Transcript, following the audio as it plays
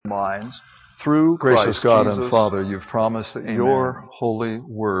minds through Gracious Christ God Jesus. and Father, you've promised that Amen. your holy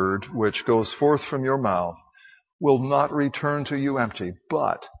word, which goes forth from your mouth, will not return to you empty,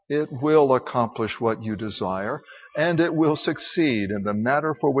 but it will accomplish what you desire, and it will succeed in the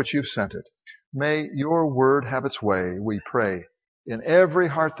matter for which you've sent it. May your word have its way, we pray, in every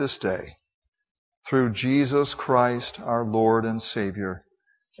heart this day, through Jesus Christ, our Lord and Savior.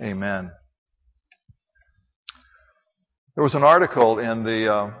 Amen. There was an article in the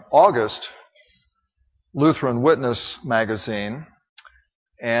August Lutheran Witness magazine,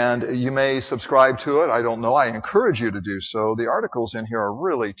 and you may subscribe to it. I don't know. I encourage you to do so. The articles in here are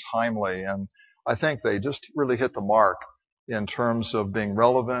really timely, and I think they just really hit the mark in terms of being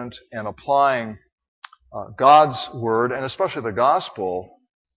relevant and applying God's Word, and especially the Gospel,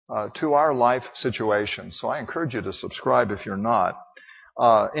 to our life situation. So I encourage you to subscribe if you're not.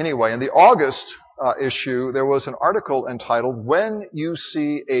 Anyway, in the August issue, there was an article entitled, "When You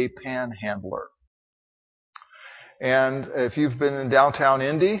See a Panhandler." And if you've been in downtown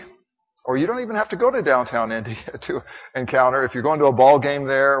Indy, or you don't even have to go to downtown Indy to encounter, if you're going to a ball game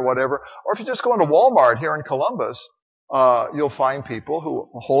there or whatever, or if you're just going to Walmart here in Columbus, you'll find people who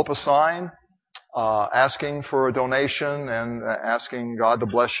hold up a sign asking for a donation and asking God to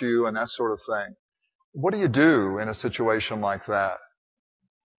bless you and that sort of thing. What do you do in a situation like that?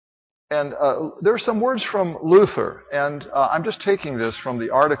 And there are some words from Luther, and I'm just taking this from the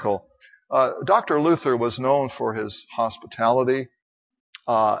article. Dr. Luther was known for his hospitality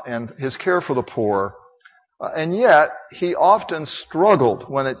and his care for the poor, and yet he often struggled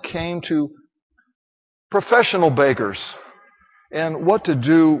when it came to professional beggars and what to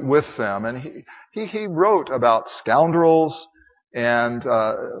do with them. And he wrote about scoundrels and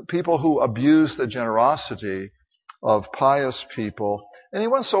people who abuse the generosity of pious people. And he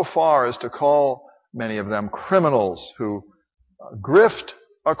went so far as to call many of them criminals who grift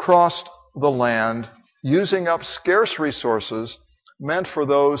across the land, using up scarce resources meant for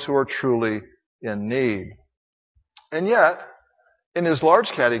those who are truly in need. And yet, in his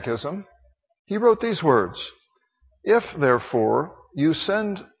large catechism, he wrote these words: "If, therefore, you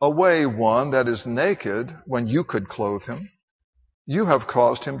send away one that is naked when you could clothe him, you have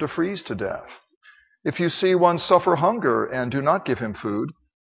caused him to freeze to death. If you see one suffer hunger and do not give him food,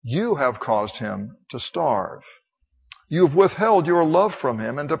 you have caused him to starve. You have withheld your love from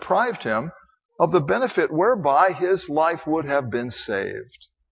him and deprived him of the benefit whereby his life would have been saved."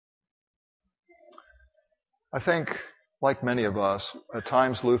 I think, like many of us, at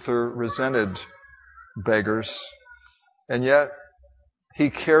times Luther resented beggars, and yet he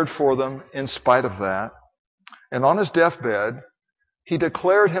cared for them in spite of that. And on his deathbed, he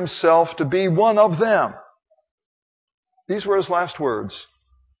declared himself to be one of them. These were his last words: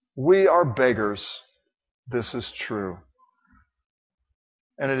 "We are beggars. This is true."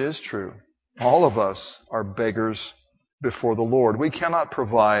 And it is true. All of us are beggars before the Lord. We cannot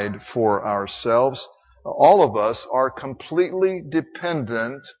provide for ourselves. All of us are completely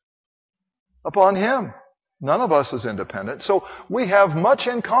dependent upon Him. None of us is independent. So we have much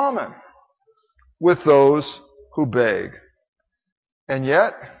in common with those who beg. And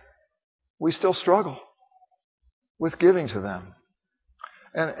yet, we still struggle with giving to them.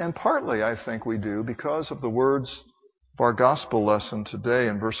 And partly, I think, we do because of the words of our gospel lesson today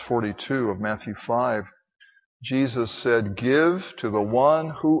in verse 42 of Matthew 5. Jesus said, "Give to the one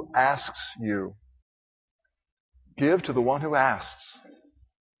who asks you." Give to the one who asks.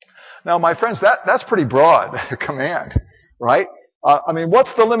 Now, my friends, that's pretty broad command, right?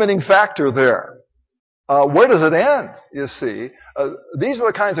 What's the limiting factor there? Where does it end, you see? These are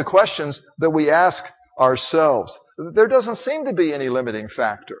the kinds of questions that we ask ourselves. There doesn't seem to be any limiting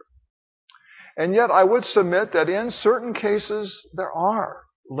factor. And yet I would submit that in certain cases there are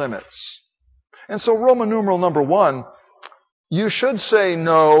limits. And so Roman numeral number 1, you should say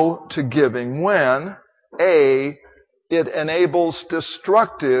no to giving when, A, it enables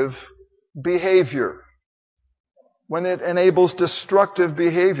destructive behavior. When it enables destructive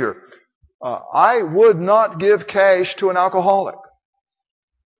behavior. I would not give cash to an alcoholic.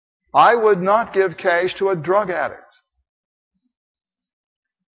 I would not give cash to a drug addict.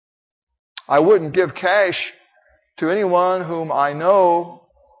 I wouldn't give cash to anyone whom I know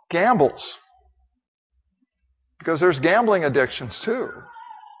gambles. Because there's gambling addictions too.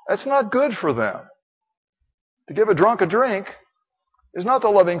 That's not good for them. To give a drunk a drink is not the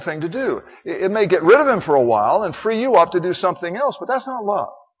loving thing to do. It may get rid of him for a while and free you up to do something else, but that's not love.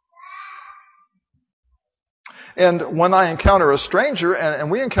 And when I encounter a stranger, and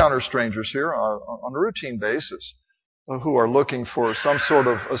we encounter strangers here on a routine basis who are looking for some sort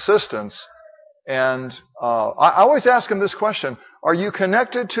of assistance, and I always ask them this question: Are you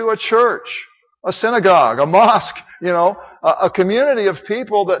connected to a church, a synagogue, a mosque, a community of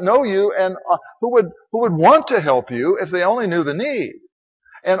people that know you and who would want to help you if they only knew the need?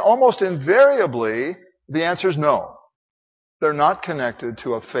 And almost invariably, the answer is no. They're not connected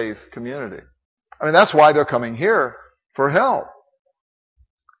to a faith community. I mean, that's why they're coming here for help.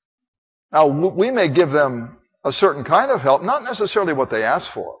 Now, we may give them a certain kind of help, not necessarily what they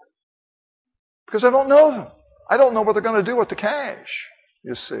ask for, because I don't know them. I don't know what they're going to do with the cash,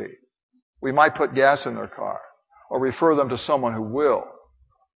 you see. We might put gas in their car or refer them to someone who will.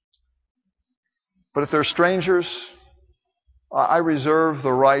 But if they're strangers, I reserve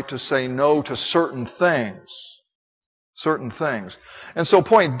the right to say no to certain things. Certain things. And so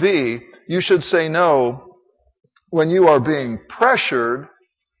point B, you should say no when you are being pressured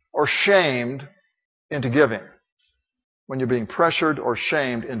or shamed into giving. When you're being pressured or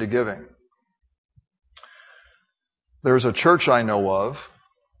shamed into giving. There's a church I know of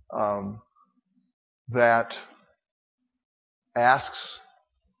that asks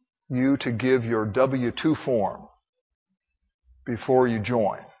you to give your W-2 form before you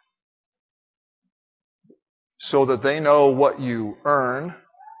join, so that they know what you earn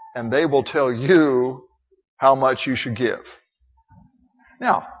and they will tell you how much you should give.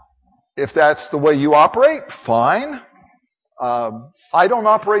 Now, if that's the way you operate, fine. I don't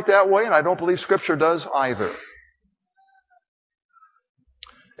operate that way, and I don't believe Scripture does either.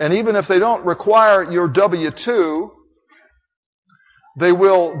 And even if they don't require your W-2, they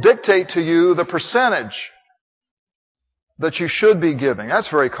will dictate to you the percentage that you should be giving. That's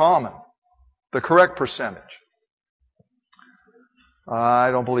very common. The correct percentage.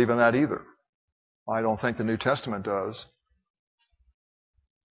 I don't believe in that either. I don't think the New Testament does.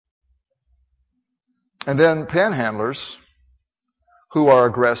 And then panhandlers who are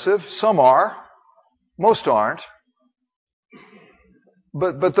aggressive. Some are. Most aren't.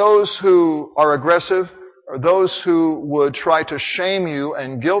 But those who are aggressive are those who would try to shame you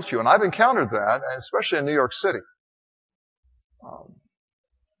and guilt you. And I've encountered that, especially in New York City.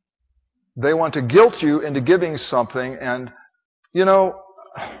 They want to guilt you into giving something, and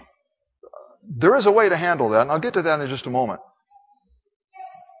there is a way to handle that, and I'll get to that in just a moment.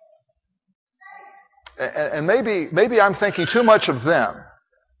 And maybe I'm thinking too much of them,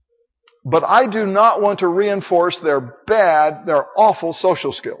 but I do not want to reinforce their awful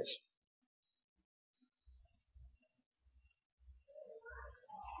social skills.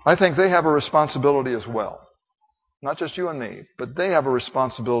 I think they have a responsibility as well. Not just you and me, but they have a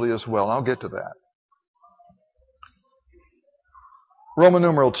responsibility as well. I'll get to that. Roman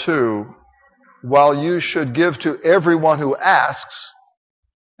numeral 2, while you should give to everyone who asks,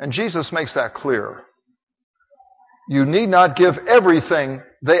 and Jesus makes that clear, you need not give everything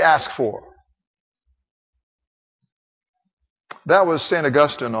they ask for. That was St.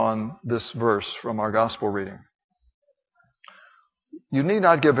 Augustine on this verse from our gospel reading. You need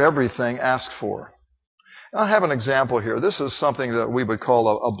not give everything asked for. I have an example here. This is something that we would call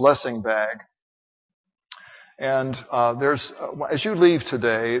a blessing bag. And as you leave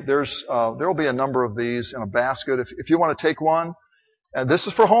today, there will be a number of these in a basket. If you want to take one, and this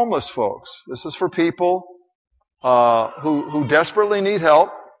is for homeless folks. This is for people who desperately need help,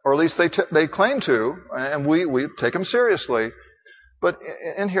 or at least they claim to, and we take them seriously. But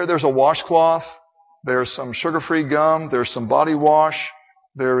in here, there's a washcloth. There's some sugar-free gum. There's some body wash.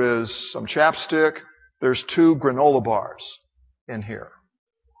 There is some chapstick. There's 2 granola bars in here.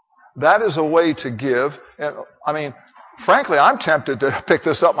 That is a way to give. And I mean, frankly, I'm tempted to pick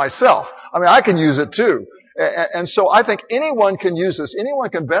this up myself. I mean, I can use it too. And so I think anyone can use this. Anyone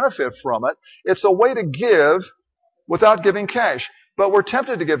can benefit from it. It's a way to give without giving cash. But we're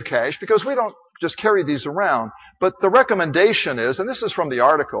tempted to give cash because we don't just carry these around. But the recommendation is, and this is from the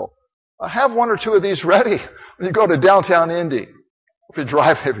article, have 1 or 2 of these ready when you go to downtown Indy. If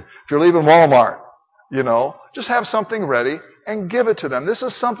you're leaving Walmart, just have something ready and give it to them. This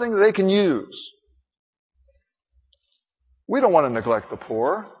is something they can use. We don't want to neglect the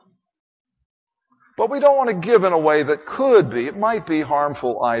poor, but we don't want to give in a way that it might be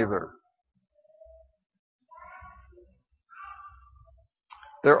harmful either.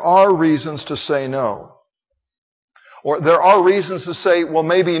 There are reasons to say no. Or there are reasons to say, well,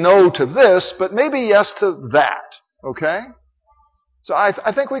 maybe no to this, but maybe yes to that. Okay? So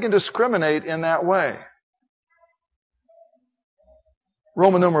I think we can discriminate in that way.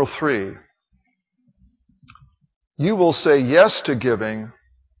 Roman numeral 3. You will say yes to giving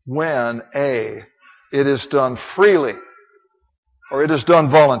when A, it is done freely, or it is done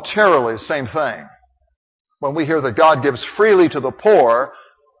voluntarily, same thing. When we hear that God gives freely to the poor,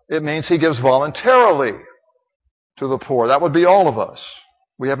 it means He gives voluntarily to the poor. That would be all of us.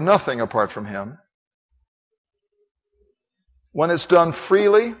 We have nothing apart from Him. When it's done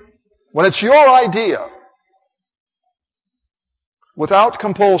freely, when it's your idea, without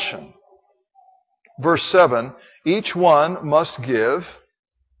compulsion. Verse 7, each one must give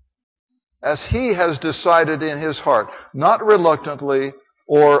as he has decided in his heart, not reluctantly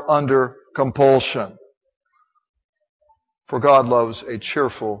or under compulsion. For God loves a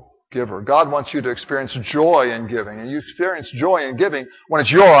cheerful giver. God wants you to experience joy in giving, and you experience joy in giving when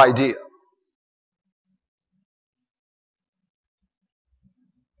it's your idea.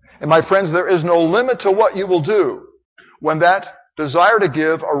 And my friends, there is no limit to what you will do when that desire to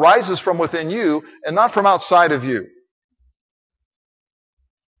give arises from within you and not from outside of you.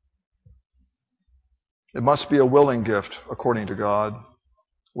 It must be a willing gift, according to God,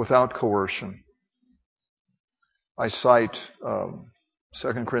 without coercion. I cite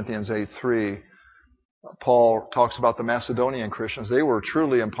 2 Corinthians 8:3. Paul talks about the Macedonian Christians. They were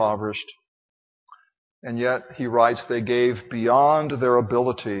truly impoverished. And yet, he writes, they gave beyond their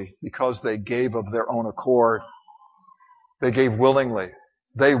ability because they gave of their own accord. They gave willingly.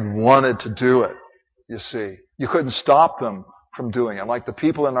 They wanted to do it, you see. You couldn't stop them from doing it. Like the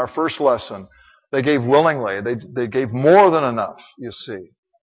people in our first lesson, they gave willingly. They gave more than enough, you see.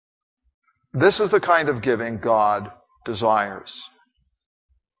 This is the kind of giving God desires.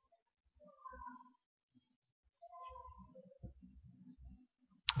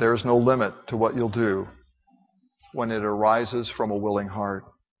 There is no limit to what you'll do when it arises from a willing heart.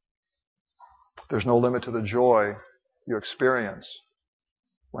 There's no limit to the joy you experience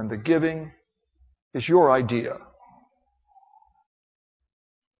when the giving is your idea.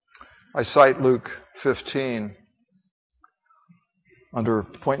 I cite Luke 15 under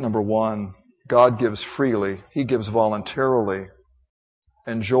point number 1. God gives freely. He gives voluntarily.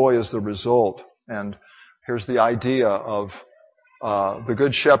 And joy is the result. And here's the idea of the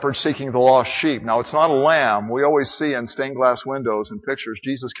good shepherd seeking the lost sheep. Now, it's not a lamb. We always see in stained glass windows and pictures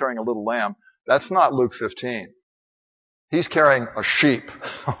Jesus carrying a little lamb. That's not Luke 15. He's carrying a sheep.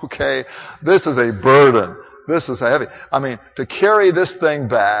 Okay? This is a burden. This is heavy. I mean, to carry this thing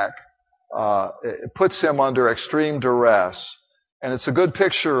back, it puts him under extreme duress. And it's a good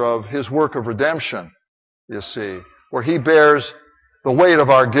picture of his work of redemption, you see, where he bears the weight of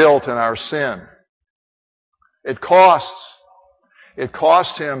our guilt and our sin. It cost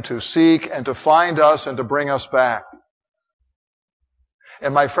him to seek and to find us and to bring us back.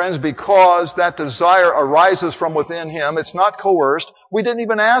 And my friends, because that desire arises from within him, it's not coerced. We didn't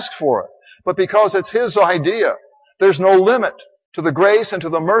even ask for it. But because it's his idea, there's no limit to the grace and to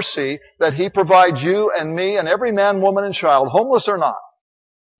the mercy that he provides you and me and every man, woman, and child, homeless or not.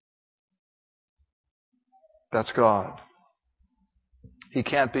 That's God. He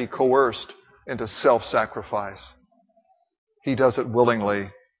can't be coerced into self-sacrifice. He does it willingly,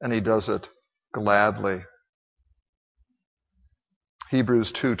 and he does it gladly.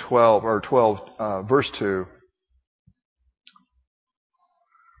 Hebrews 2:12 verse 2.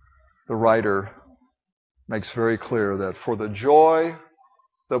 The writer makes very clear that for the joy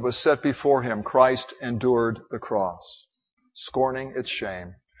that was set before him, Christ endured the cross, scorning its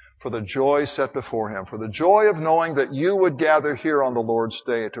shame. For the joy set before him, for the joy of knowing that you would gather here on the Lord's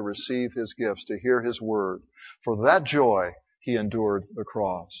day to receive his gifts, to hear his word. For that joy, he endured the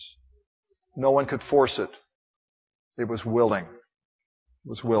cross. No one could force it. It was willing. It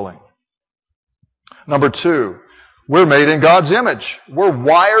was willing. Number 2, we're made in God's image. We're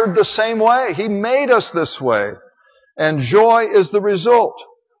wired the same way. He made us this way. And joy is the result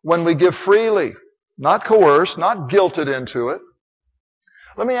when we give freely, not coerced, not guilted into it.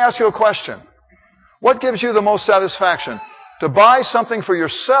 Let me ask you a question. What gives you the most satisfaction? To buy something for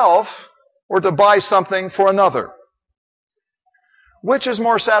yourself or to buy something for another? Which is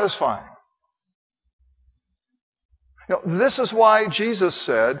more satisfying? You know, this is why Jesus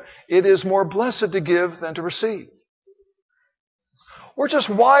said, it is more blessed to give than to receive. We're just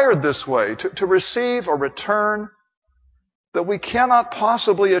wired this way, to receive a return that we cannot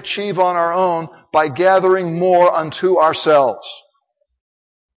possibly achieve on our own by gathering more unto ourselves.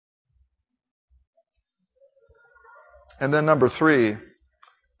 And then number 3,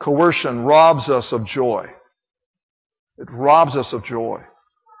 coercion robs us of joy. It robs us of joy.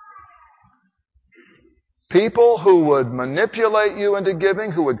 People who would manipulate you into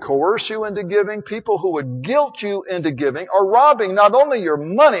giving, who would coerce you into giving, people who would guilt you into giving, are robbing not only your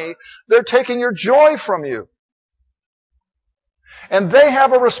money, they're taking your joy from you. And they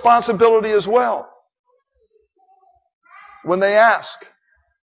have a responsibility as well when they ask.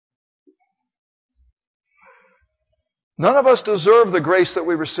 None of us deserve the grace that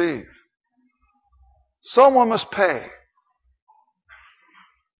we receive. Someone must pay.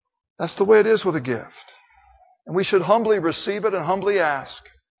 That's the way it is with a gift. And we should humbly receive it and humbly ask,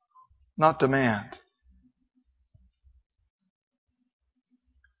 not demand.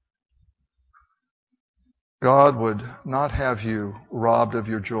 God would not have you robbed of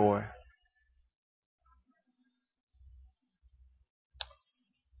your joy.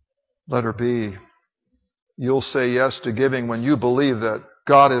 Letter B. You'll say yes to giving when you believe that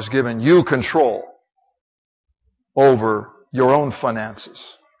God has given you control over your own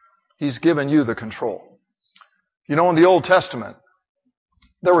finances. He's given you the control. You know, in the Old Testament,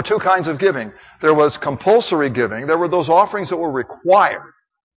 there were two kinds of giving. There was compulsory giving. There were those offerings that were required.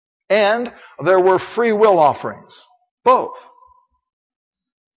 And there were free will offerings. Both.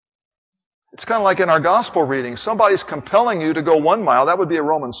 It's kind of like in our gospel reading. Somebody's compelling you to go 1 mile. That would be a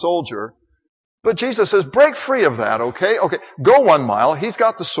Roman soldier. But Jesus says, break free of that, okay? Okay, go 1 mile. He's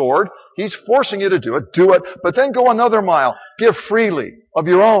got the sword. He's forcing you to do it. Do it. But then go another mile. Give freely of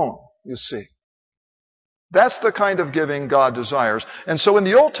your own, you see. That's the kind of giving God desires. And so in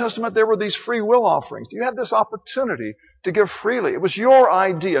the Old Testament, there were these free will offerings. You had this opportunity to give freely. It was your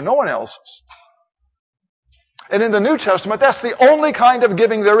idea, no one else's. And in the New Testament, that's the only kind of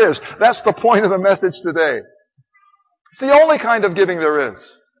giving there is. That's the point of the message today. It's the only kind of giving there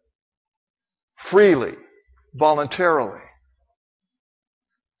is. Freely, voluntarily.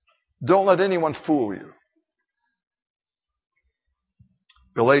 Don't let anyone fool you.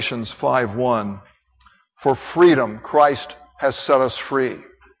 Galatians 5:1. For freedom, Christ has set us free.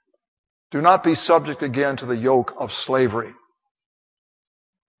 Do not be subject again to the yoke of slavery.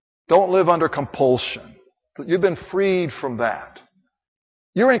 Don't live under compulsion. You've been freed from that.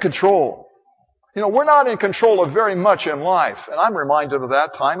 You're in control. You know, we're not in control of very much in life, and I'm reminded of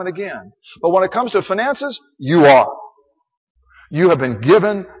that time and again. But when it comes to finances, you are. You have been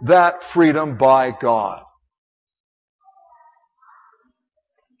given that freedom by God.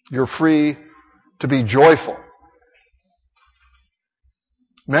 You're free to be joyful.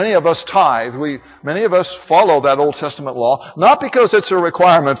 Many of us tithe. Many of us follow that Old Testament law, not because it's a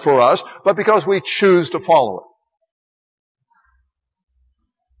requirement for us, but because we choose to follow it.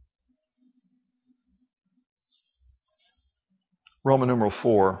 Roman numeral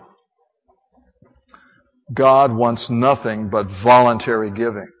 4. God wants nothing but voluntary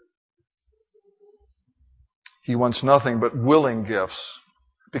giving. He wants nothing but willing gifts.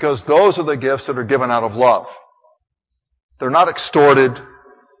 Because those are the gifts that are given out of love. They're not extorted.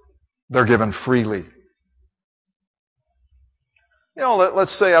 They're given freely. You know,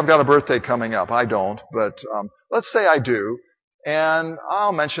 let's say I've got a birthday coming up. I don't, but let's say I do. And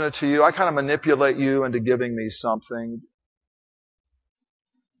I'll mention it to you. I kind of manipulate you into giving me something.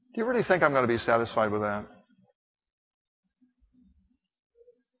 Do you really think I'm going to be satisfied with that?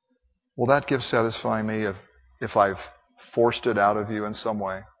 Will that gift satisfy me if I've forced it out of you in some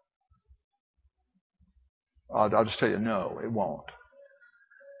way? I'll just tell you, no, it won't.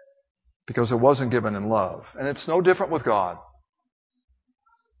 Because it wasn't given in love. And it's no different with God.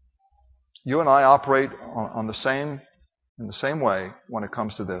 You and I operate in the same way when it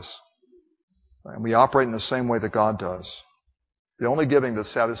comes to this. And we operate in the same way that God does. The only giving that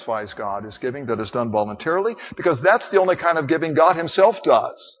satisfies God is giving that is done voluntarily, because that's the only kind of giving God Himself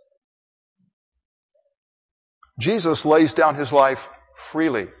does. Jesus lays down His life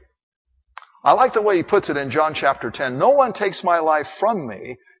freely. I like the way He puts it in John chapter 10. No one takes my life from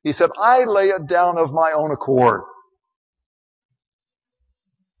me. He said, I lay it down of my own accord.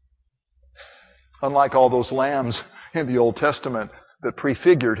 Unlike all those lambs in the Old Testament that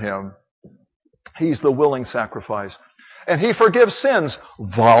prefigured Him, He's the willing sacrifice. And He forgives sins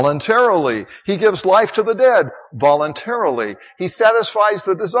voluntarily. He gives life to the dead voluntarily. He satisfies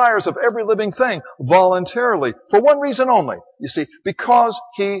the desires of every living thing voluntarily. For one reason only. You see, because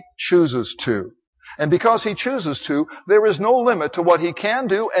He chooses to. And because He chooses to, there is no limit to what He can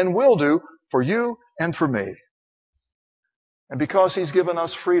do and will do for you and for me. And because He's given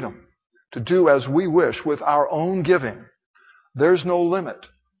us freedom to do as we wish with our own giving, there's no limit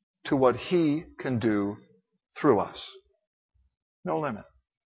to what He can do through us. No limit.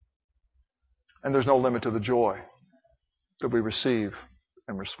 And there's no limit to the joy that we receive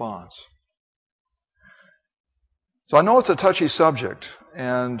in response. So I know it's a touchy subject,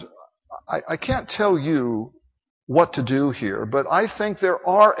 and I can't tell you what to do here, but I think there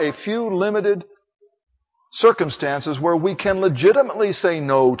are a few limited circumstances where we can legitimately say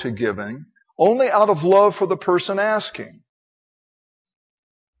no to giving, only out of love for the person asking.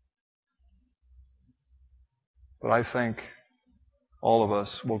 But I think all of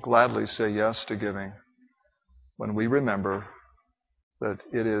us will gladly say yes to giving when we remember that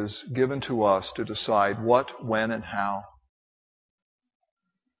it is given to us to decide what, when, and how.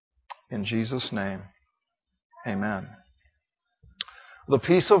 In Jesus' name, amen. The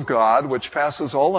peace of God, which passes all